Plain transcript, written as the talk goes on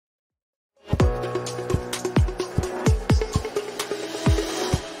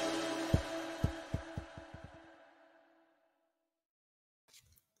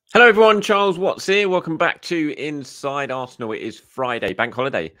Hello everyone, Charles Watts here. Welcome back to Inside Arsenal. It is Friday, bank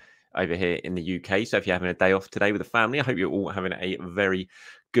holiday over here in the UK. So if you're having a day off today with the family, I hope you're all having a very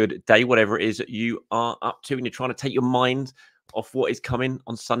good day, whatever it is that you are up to. And you're trying to take your mind off what is coming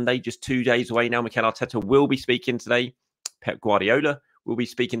on Sunday, just 2 days away now. Mikel Arteta will be speaking today. Pep Guardiola will be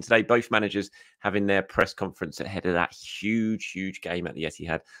speaking today. Both managers having their press conference ahead of that huge game at the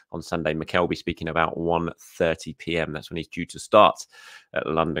Etihad on Sunday. Mikel will be speaking about 1:30 p.m. That's when he's due to start at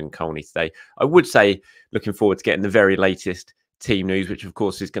London Colney today. I would say looking forward to getting the very latest team news, which of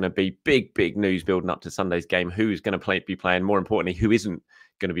course is going to be big news building up to Sunday's game. Who's going to be playing? More importantly, who isn't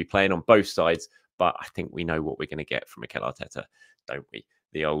going to be playing on both sides? But I think we know what we're going to get from Mikel Arteta, don't we?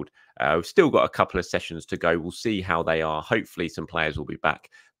 The old. We've still got a couple of sessions to go. We'll see how they are. Hopefully some players will be back,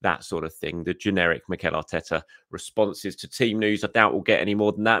 that sort of thing. The generic Mikel Arteta responses to team news. I doubt we'll get any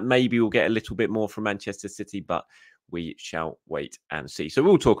more than that. Maybe we'll get a little bit more from Manchester City, but we shall wait and see. So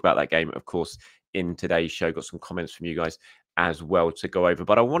we'll talk about that game, of course, in today's show. Got some comments from you guys as well to go over.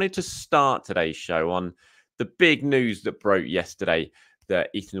 But I wanted to start today's show on the big news that broke yesterday, that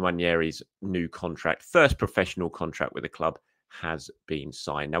Ethan Nwaneri's new contract, first professional contract with the club, has been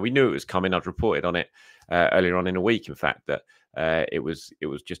signed. Now, we knew it was coming. I'd reported on it earlier on in the week, in fact, that it was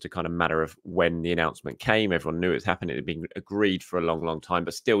just a kind of matter of when the announcement came. Everyone knew it was happening. It had been agreed for a long time.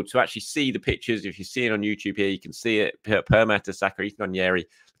 But still, to actually see the pictures, if you see it on YouTube here, you can see it. Per Mertesacker, Ethan Nwaneri,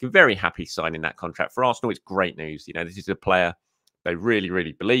 looking very happy signing that contract. For Arsenal, it's great news. You know, this is a player they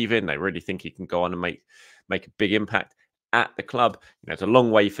really believe in. They really think he can go on and make a big impact at the club. You know, it's a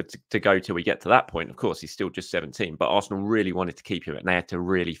long way to go till we get to that point. Of course, he's still just 17, but Arsenal really wanted to keep him, and they had to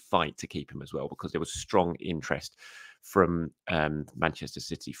really fight to keep him as well, because there was strong interest from Manchester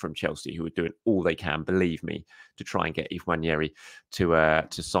City, from Chelsea, who were doing all they can, believe me, to try and get Ethan Nwaneri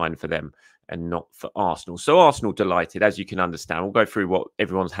to sign for them and not for Arsenal. So Arsenal delighted, as you can understand. We'll go through what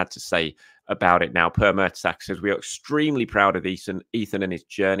everyone's had to say about it now. Per Mertesacker says, we are extremely proud of Ethan and his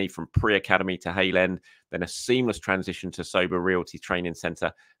journey from pre-academy to Hale End, then a seamless transition to Sober Realty Training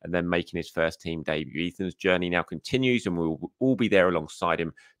Centre, and then making his first team debut. Ethan's journey now continues, and we'll all be there alongside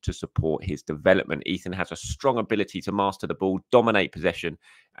him to support his development. Ethan has a strong ability to master the ball, dominate possession,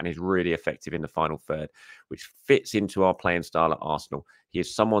 and is really effective in the final third, which fits into our playing style at Arsenal. He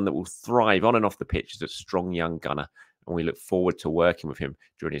is someone that will thrive on and off the pitch as a strong young gunner, and we look forward to working with him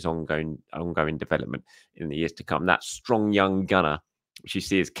during his ongoing development in the years to come. That strong young gunner, which you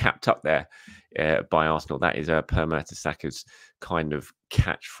see is capped up there by Arsenal, that is Per Mertesacker's kind of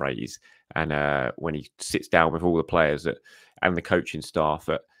catchphrase. And when he sits down with all the players and the coaching staff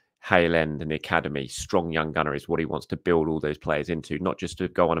at Hale End and the academy, strong young gunner is what he wants to build all those players into, not just to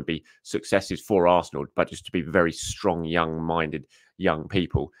go on and be successes for Arsenal, but just to be very strong, young-minded young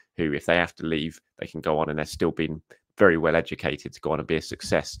people who, if they have to leave, they can go on and they're still being very well educated to go on and be a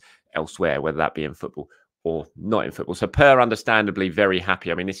success elsewhere, whether that be in football or not in football. So Per, understandably, very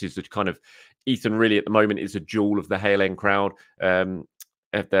happy. I mean, this is the kind of Ethan really at the moment is a jewel of the Hale End crowd, of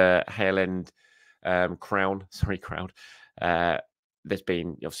the Hale End crowd. There's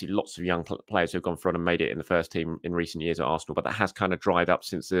been obviously lots of young players who've gone through and made it in the first team in recent years at Arsenal, but that has kind of dried up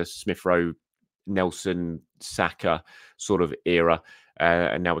since the Smith Rowe, Nelson, Saka sort of era.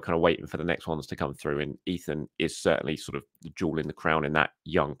 And now we're kind of waiting for the next ones to come through. And Ethan is certainly sort of the jewel in the crown in that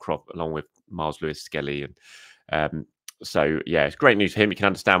young crop, along with Miles Lewis-Skelly. And so, yeah, it's great news for him. You can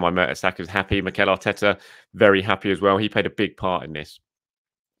understand why Mertesacker's happy. Mikel Arteta, very happy as well. He played a big part in this,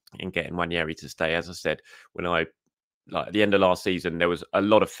 in getting Nwaneri to stay. As I said, when at the end of last season, there was a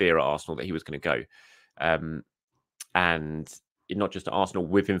lot of fear at Arsenal that he was going to go. And not just at Arsenal,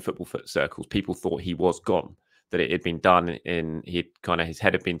 within football circles, people thought he was gone, that it had been done, his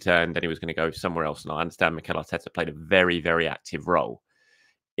head had been turned and he was going to go somewhere else. And I understand Mikel Arteta played a very active role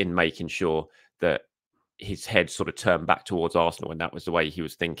in making sure that his head sort of turned back towards Arsenal, and that was the way he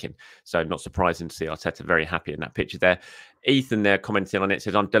was thinking. So not surprising to see Arteta very happy in that picture there. Ethan there commenting on it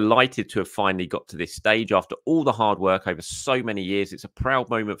says, I'm delighted to have finally got to this stage after all the hard work over so many years. It's a proud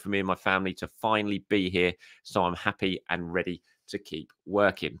moment for me and my family to finally be here. So I'm happy and ready to keep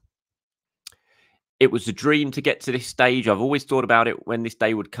working. It was a dream to get to this stage. I've always thought about it when this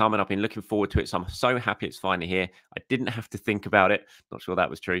day would come, and I've been looking forward to it. So I'm so happy it's finally here. I didn't have to think about it. Not sure that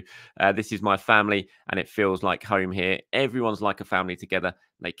was true. This is my family, and it feels like home here. Everyone's like a family together.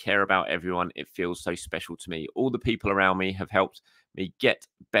 They care about everyone. It feels so special to me. All the people around me have helped me get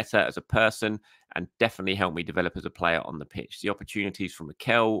better as a person and definitely helped me develop as a player on the pitch. The opportunities from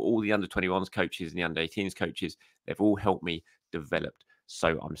Mikel, all the under-21s coaches and the under-18s coaches, they've all helped me develop.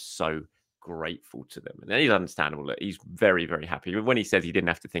 So I'm so grateful to them. And he's understandable that he's very happy. When he says he didn't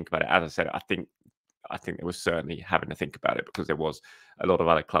have to think about it, as I said, I think I think they were certainly having to think about it because there was a lot of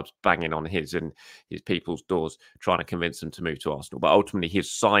other clubs banging on his and his people's doors trying to convince them to move to Arsenal. But ultimately,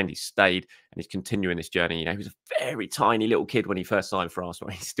 he's signed, he's stayed, and he's continuing this journey. You know, he was a very tiny little kid when he first signed for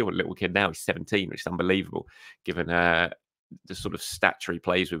Arsenal. He's still a little kid now. He's 17, which is unbelievable, given the sort of stature he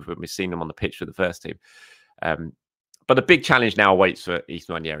plays with when we've seen him on the pitch for the first team. But the big challenge now awaits for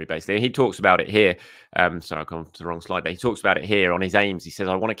Ethan Nwaneri, basically. He talks about it here. Sorry, I've gone to the wrong slide there. He talks about it here on his aims. He says,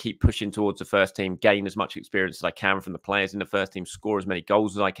 I want to keep pushing towards the first team, gain as much experience as I can from the players in the first team, score as many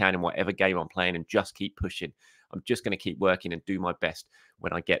goals as I can in whatever game I'm playing, and just keep pushing. I'm just going to keep working and do my best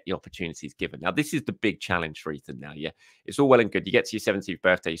when I get the opportunities given. Now, this is the big challenge for Ethan now. Yeah, it's all well and good. You get to your 17th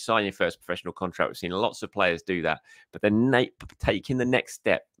birthday, you sign your first professional contract. We've seen lots of players do that. But then taking the next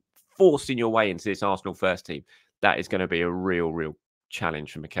step, forcing your way into this Arsenal first team, that is going to be a real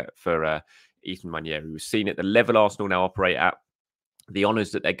challenge for Ethan Nwaneri. We've seen at the level Arsenal now operate at, the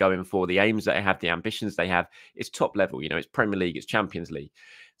honours that they're going for, the aims that they have, the ambitions they have. It's top level. You know, it's Premier League, it's Champions League.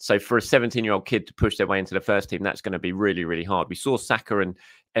 So for a 17-year-old kid to push their way into the first team, that's going to be really hard. We saw Saka and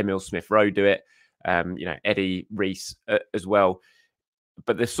Emile Smith-Rowe do it. You know, Eddie, Reece as well.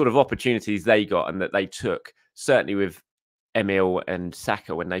 But the sort of opportunities they got and that they took, certainly with Emile and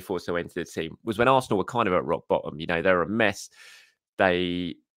Saka when they forced their way into the team, was when Arsenal were kind of at rock bottom. You know, they were a mess.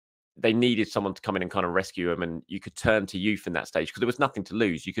 They needed someone to come in and kind of rescue them, and you could turn to youth in that stage because there was nothing to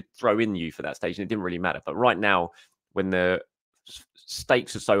lose. You could throw in youth at that stage and it didn't really matter. But right now, when the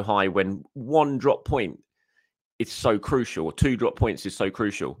stakes are so high, when one drop point is so crucial, or 2 drop points is so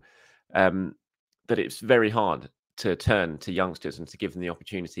crucial, that it's very hard to turn to youngsters and to give them the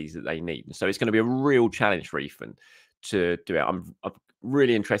opportunities that they need. And so it's going to be a real challenge for Ethan to do it. I'm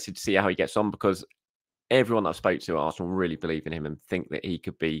really interested to see how he gets on, because everyone that I've spoke to at Arsenal really believe in him and think that he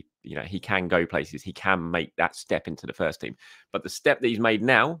could be, you know, he can go places. He can make that step into the first team. But the step that he's made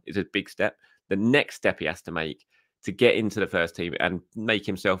now is a big step. The next step he has to make to get into the first team and make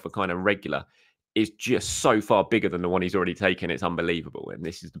himself a kind of regular is just so far bigger than the one he's already taken. It's unbelievable. And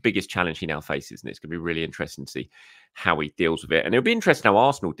this is the biggest challenge he now faces. And it's going to be really interesting to see how he deals with it. And it'll be interesting how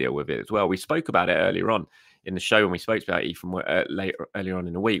Arsenal deal with it as well. We spoke about it earlier on in the show, and we spoke about Ethan earlier on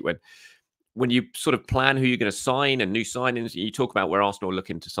in the week when you sort of plan who you're going to sign and new signings. You talk about where Arsenal are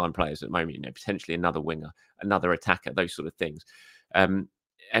looking to sign players at the moment, you know, potentially another winger, another attacker, those sort of things. And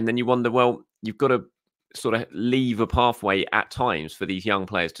then you wonder, well, you've got to sort of leave a pathway at times for these young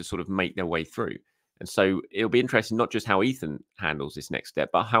players to sort of make their way through. And so it'll be interesting, not just how Ethan handles this next step,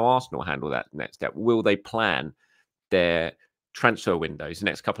 but how Arsenal handle that next step. Will they plan their transfer windows, the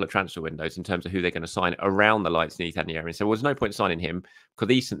next couple of transfer windows, in terms of who they're going to sign around the likes of Ethan Nwaneri? So there's no point signing him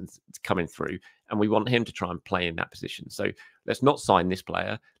because Ethan's coming through and we want him to try and play in that position. So let's not sign this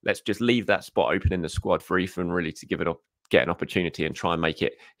player. Let's just leave that spot open in the squad for Ethan really to give it up, get an opportunity and try and make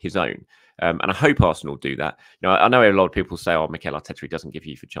it his own. And I hope Arsenal do that. You know, I know a lot of people say, oh, Mikel Arteta doesn't give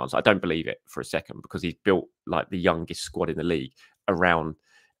youth a chance. I don't believe it for a second, because he's built like the youngest squad in the league around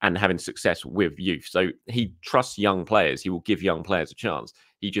and having success with youth. So he trusts young players. He will give young players a chance.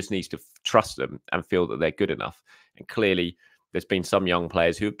 He just needs to trust them and feel that they're good enough. And clearly, there's been some young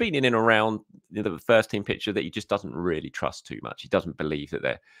players who have been in and around the first team picture that he just doesn't really trust too much. He doesn't believe that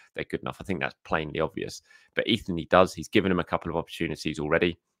they're good enough. I think that's plainly obvious. But Ethan, he does. He's given him a couple of opportunities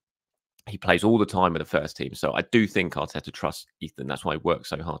already. He plays all the time with the first team. So I do think Arteta trusts Ethan. That's why he works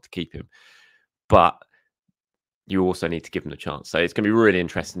so hard to keep him. But you also need to give him the chance. So it's going to be really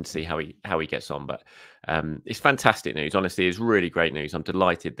interesting to see how he gets on. But it's fantastic news. Honestly, it's really great news. I'm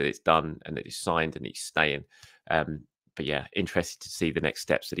delighted that it's done and that it's signed and he's staying. But yeah, interested to see the next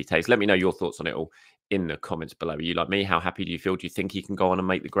steps that he takes. Let me know your thoughts on it all in the comments below. Are you like me? How happy do you feel? Do you think he can go on and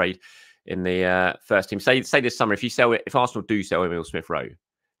make the grade in the first team? Say this summer, if Arsenal do sell Emile Smith-Rowe,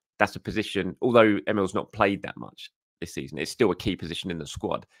 that's a position, although Emile's not played that much this season, it's still a key position in the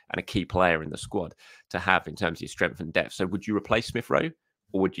squad and a key player in the squad to have in terms of your strength and depth. So would you replace Smith-Rowe,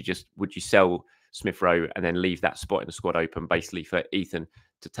 or would you sell Smith-Rowe and then leave that spot in the squad open basically for Ethan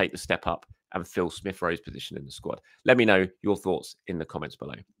to take the step up and fill Smith-Rowe's position in the squad? Let me know your thoughts in the comments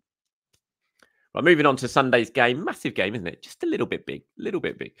below. Right, moving on to Sunday's game. Massive game, isn't it? Just a little bit big,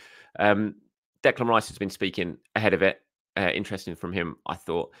 Declan Rice has been speaking ahead of it. Interesting from him, I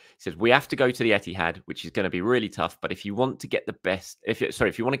thought. He says, we have to go to the Etihad, which is going to be really tough. But if you want to get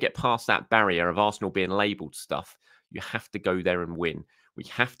if you want to get past that barrier of Arsenal being labelled stuff, you have to go there and win. We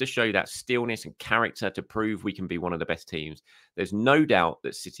have to show that stillness and character to prove we can be one of the best teams. There's no doubt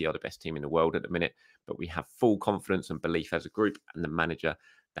that City are the best team in the world at the minute, but we have full confidence and belief as a group and the manager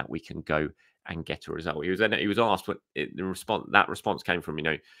that we can go and get a result. He was asked what that response came from. You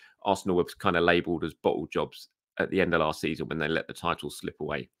know, Arsenal was kind of labelled as bottle jobs at the end of last season when they let the title slip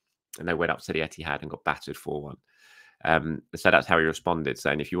away. and they went up to the Etihad and got battered 4-1. So that's how he responded,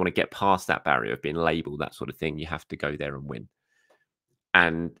 saying if you want to get past that barrier of being labelled that sort of thing, you have to go there and win.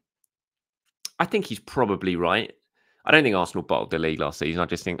 And I think he's probably right. I don't think Arsenal bottled the league last season. I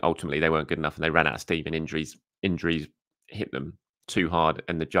just think ultimately they weren't good enough and they ran out of steam, and injuries hit them too hard,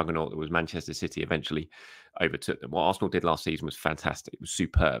 and the juggernaut that was Manchester City eventually overtook them. What Arsenal did last season was fantastic. It was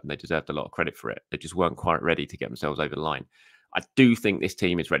superb, and they deserved a lot of credit for it. They just weren't quite ready to get themselves over the line. I do think this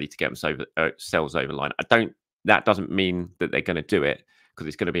team is ready to get themselves over the line. That doesn't mean that they're going to do it, because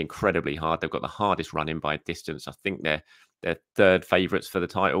it's going to be incredibly hard. They've got the hardest run in by a distance. I think they're third favourites for the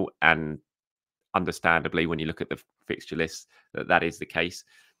title, and understandably, when you look at the fixture list, that is the case.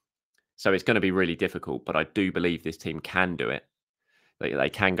 So it's going to be really difficult, but I do believe this team can do it. They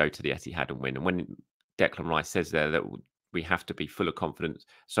can go to the Etihad and win. And when Declan Rice says there that we have to be full of confidence,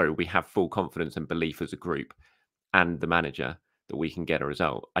 we have full confidence and belief as a group and the manager that we can get a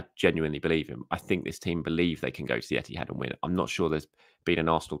result, I genuinely believe him. I think this team believe they can go to the Etihad and win. I'm not sure there's been an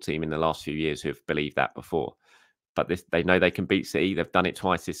Arsenal team in the last few years who have believed that before. But they know they can beat City. They've done it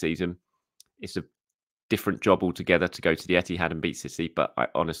twice this season. It's a different job altogether to go to the Etihad and beat City, but I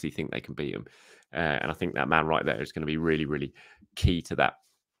honestly think they can beat them. And I think that man right there is going to be really, really key to that.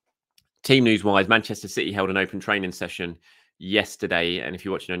 Team news-wise, Manchester City held an open training session yesterday, and if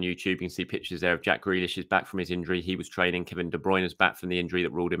you're watching on YouTube, you can see pictures there of Jack Grealish is back from his injury. He was training. Kevin De Bruyne is back from the injury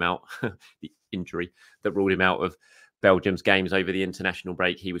that ruled him out. The injury that ruled him out of Belgium's games over the international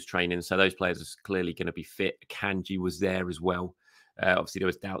break. He was training, so those players are clearly going to be fit. Akanji was there as well. Obviously, there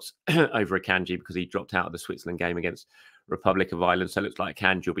was doubts over Akanji because he dropped out of the Switzerland game against Republic of Ireland. So it looks like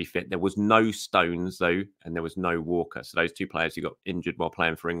Akanji will be fit. There was no Stones, though, and there was no Walker. So those two players who got injured while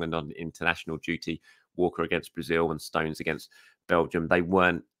playing for England on international duty, Walker against Brazil and Stones against Belgium, they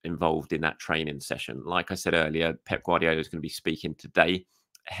weren't involved in that training session. Like I said earlier, Pep Guardiola is going to be speaking today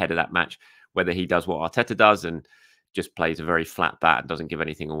ahead of that match. Whether he does what Arteta does and just plays a very flat bat and doesn't give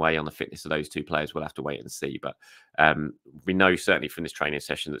anything away on the fitness of those two players, we'll have to wait and see. But we know certainly from this training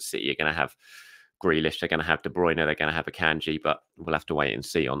session that City are going to have Grealish, they're going to have De Bruyne, they're going to have Akanji, but we'll have to wait and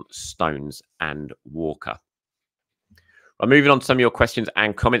see on Stones and Walker. Well, moving on to some of your questions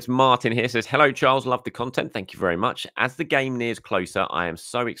and comments. Martin here says, hello, Charles. Love the content. Thank you very much. As the game nears closer, I am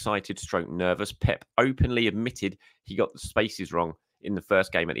so excited, stroke nervous. Pep openly admitted he got the spaces wrong in the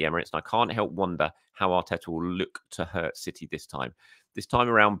first game at the Emirates, and I can't help wonder how Arteta will look to hurt City this time. This time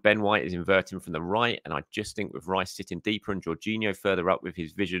around, Ben White is inverting from the right, and I just think with Rice sitting deeper and Jorginho further up with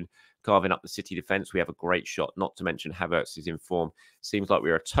his vision, carving up the City defence, we have a great shot, not to mention Havertz is in form. Seems like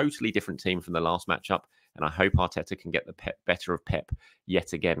we're a totally different team from the last matchup, and I hope Arteta can get the better of Pep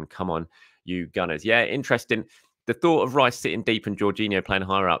yet again. Come on, you Gunners. Yeah, interesting. The thought of Rice sitting deep and Jorginho playing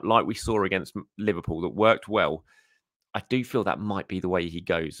higher up, like we saw against Liverpool, that worked well. I do feel that might be the way he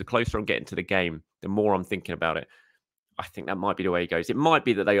goes. The closer I'm getting to the game, the more I'm thinking about it. I think that might be the way he goes. It might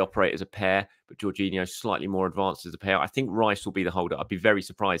be that they operate as a pair, but Jorginho slightly more advanced as a pair. I think Rice will be the holder. I'd be very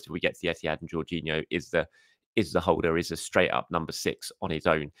surprised if we get to the Etihad and Jorginho is the holder, is a straight up number 6 on his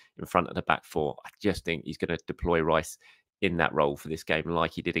own in front of the back four. I just think he's going to deploy Rice in that role for this game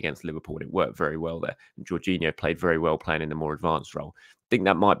like he did against Liverpool. It worked very well there. And Jorginho played very well playing in the more advanced role. I think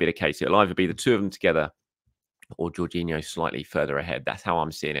that might be the case. It'll either be the two of them together or Jorginho slightly further ahead. That's how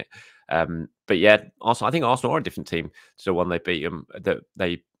I'm seeing it. But yeah, also I think Arsenal are a different team to the one they beat them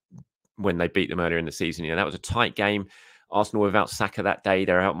when they beat them earlier in the season. You know, that was a tight game. Arsenal without Saka that day.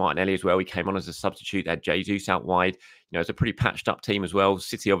 They're out Martinelli as well. He came on as a substitute. They had Jesus out wide. You know, it's a pretty patched up team as well.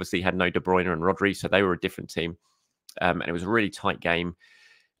 City obviously had no De Bruyne and Rodri, so they were a different team. And it was a really tight game.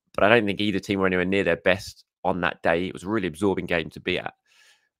 But I don't think either team were anywhere near their best on that day. It was a really absorbing game to be at.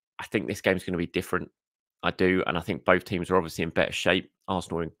 I think this game's going to be different. I do. And I think both teams are obviously in better shape.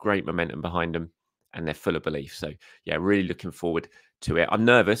 Arsenal are in great momentum behind them and they're full of belief. So, yeah, really looking forward to it. I'm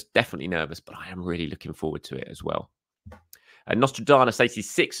nervous, definitely nervous, but I am really looking forward to it as well.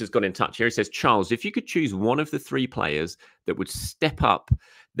 Nostradamus86 has got in touch here. He says, Charles, if you could choose one of the 3 players that would step up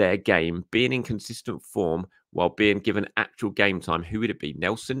their game, being in consistent form while being given actual game time, who would it be?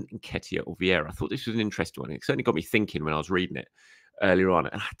 Nelson, Nketiah or Vieira? I thought this was an interesting one. It certainly got me thinking when I was reading it earlier on.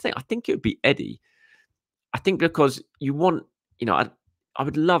 And I think it would be Eddie. I think because you want, you know, I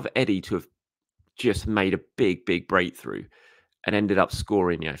would love Eddie to have just made a big breakthrough and ended up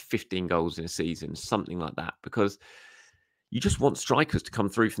scoring, 15 goals in a season, something like that, because you just want strikers to come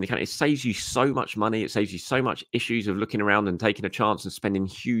through from the counter. It saves you so much money. It saves you so much issues of looking around and taking a chance and spending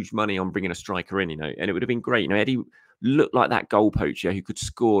huge money on bringing a striker in, and it would have been great. Eddie looked like that goal poacher who could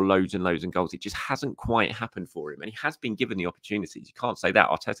score loads and loads of goals. It just hasn't quite happened for him. And he has been given the opportunities. You can't say that.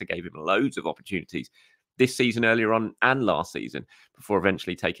 Arteta gave him loads of opportunities this season earlier on and last season before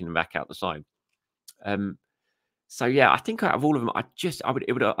eventually taking him back out the side. So yeah, I think out of all of them,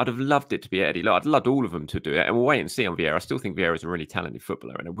 I'd have loved it to be Eddie. I'd loved all of them to do it, and we'll wait and see on Vieira. I still think Vieira is a really talented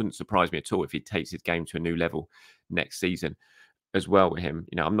footballer, and it wouldn't surprise me at all if he takes his game to a new level next season as well with him.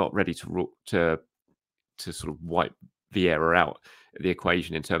 I'm not ready to sort of wipe Vieira out of the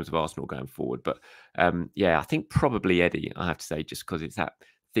equation in terms of Arsenal going forward, but yeah, I think probably Eddie. I have to say, just because it's that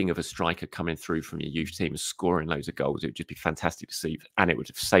thing of a striker coming through from your youth team and scoring loads of goals, it would just be fantastic to see, and it would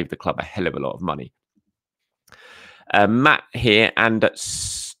have saved the club a hell of a lot of money. Matt here and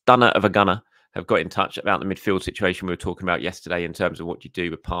Stunner of a Gunner have got in touch about the midfield situation we were talking about yesterday in terms of what you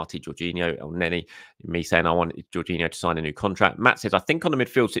do with Partey, Jorginho, Elneny. Me saying I want Jorginho to sign a new contract. Matt says, I think on the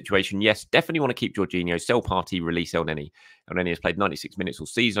midfield situation, yes, definitely want to keep Jorginho, sell Partey, release Elneny. Elneny has played 96 minutes all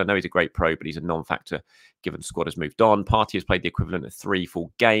season. I know he's a great pro, but he's a non-factor given the squad has moved on. Partey has played the equivalent of 3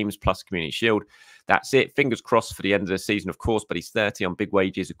 full games plus Community Shield. That's it. Fingers crossed for the end of the season, of course, but he's 30 on big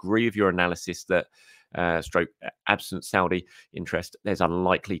wages. Agree with your analysis that stroke absent Saudi interest, there's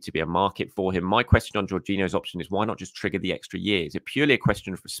unlikely to be a market for him. My question on Jorginho's option is, why not just trigger the extra year? Is it purely a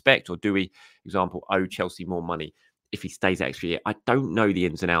question of respect, or do we, for example, owe Chelsea more money if he stays that extra year? I don't know the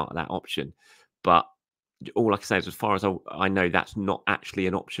ins and outs of that option, but all I can say is, as far as I know, that's not actually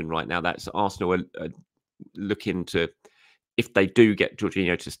an option right now. That's Arsenal are looking to, if they do get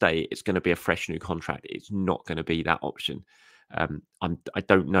Jorginho to stay, it's going to be a fresh new contract. It's not going to be that option. I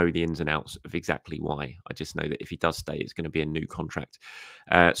don't know the ins and outs of exactly why. I just know that if he does stay, it's going to be a new contract.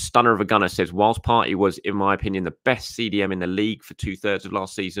 Stunner of a Gunner says, whilst Partey was, in my opinion, the best CDM in the league for 2/3 of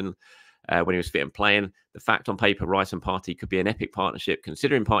last season when he was fit and playing, the fact on paper, Rice and Partey could be an epic partnership.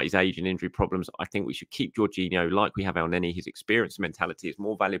 Considering Partey's age and injury problems, I think we should keep Jorginho like we have Elneny. His experience and mentality is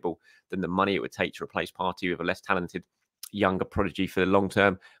more valuable than the money it would take to replace Partey with a less talented younger prodigy for the long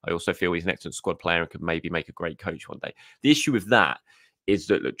term. I also feel he's an excellent squad player and could maybe make a great coach one day. The issue with that is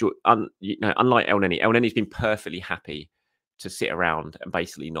that, look, unlike Elneny's been perfectly happy to sit around and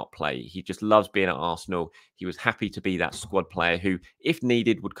basically not play. He just loves being at Arsenal. He was happy to be that squad player who, if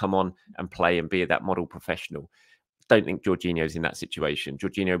needed, would come on and play and be that model professional. Don't think Jorginho's in that situation.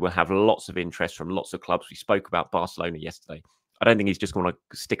 Jorginho will have lots of interest from lots of clubs. We spoke about Barcelona yesterday. I don't think he's just going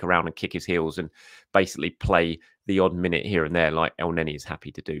to stick around and kick his heels and basically play the odd minute here and there like Elneny is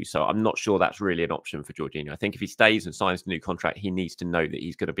happy to do. So I'm not sure that's really an option for Jorginho. I think if he stays and signs a new contract, he needs to know that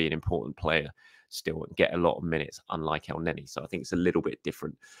he's going to be an important player still and get a lot of minutes, unlike Elneny. So I think it's a little bit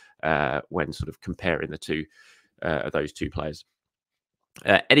different when sort of comparing the two those two players.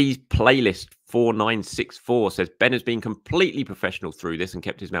 Eddie's playlist 4964 says, Ben has been completely professional through this and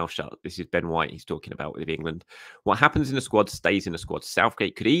kept his mouth shut. This is Ben White he's talking about with England. What happens in the squad stays in the squad.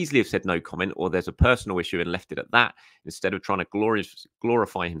 Southgate could easily have said no comment, or there's a personal issue and left it at that, instead of trying to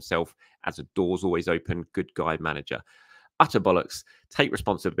glorify himself as a doors always open, good guy manager. Utter bollocks. Take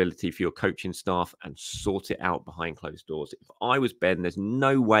responsibility for your coaching staff and sort it out behind closed doors. If I was Ben, there's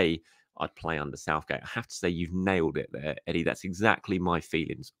no way I'd play under Southgate. I have to say, you've nailed it there, Eddie. That's exactly my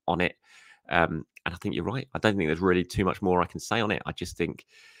feelings on it. And I think you're right. I don't think there's really too much more I can say on it. I just think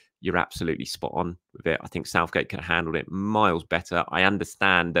you're absolutely spot on with it. I think Southgate could have handled it miles better. I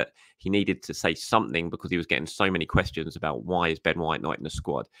understand that he needed to say something because he was getting so many questions about why is Ben White not in the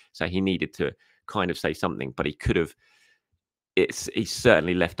squad. So he needed to kind of say something, but he could have. He's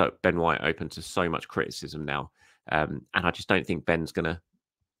certainly left Ben White open to so much criticism now. And I just don't think Ben's going to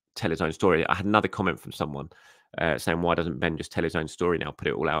tell his own story. I had another comment from someone saying, why doesn't Ben just tell his own story now, put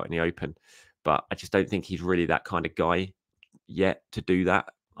it all out in the open? But I just don't think he's really that kind of guy yet to do that.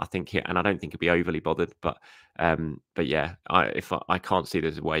 I think, and I don't think he'll be overly bothered. But yeah, I can't see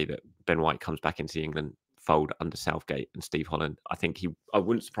there's a way that Ben White comes back into the England fold under Southgate and Steve Holland. I think I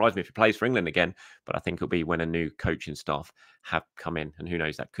wouldn't surprise me if he plays for England again, but I think it'll be when a new coaching staff have come in, and who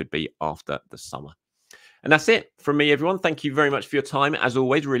knows, that could be after the summer. And that's it from me, everyone. Thank you very much for your time. As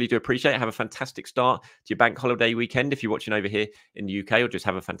always, really do appreciate it. Have a fantastic start to your bank holiday weekend if you're watching over here in the UK, or just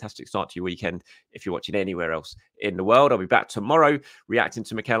have a fantastic start to your weekend if you're watching anywhere else in the world. I'll be back tomorrow reacting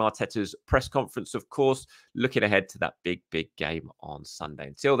to Mikel Arteta's press conference, of course, looking ahead to that big, big game on Sunday.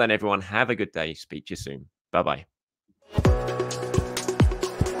 Until then, everyone, have a good day. Speak to you soon. Bye-bye.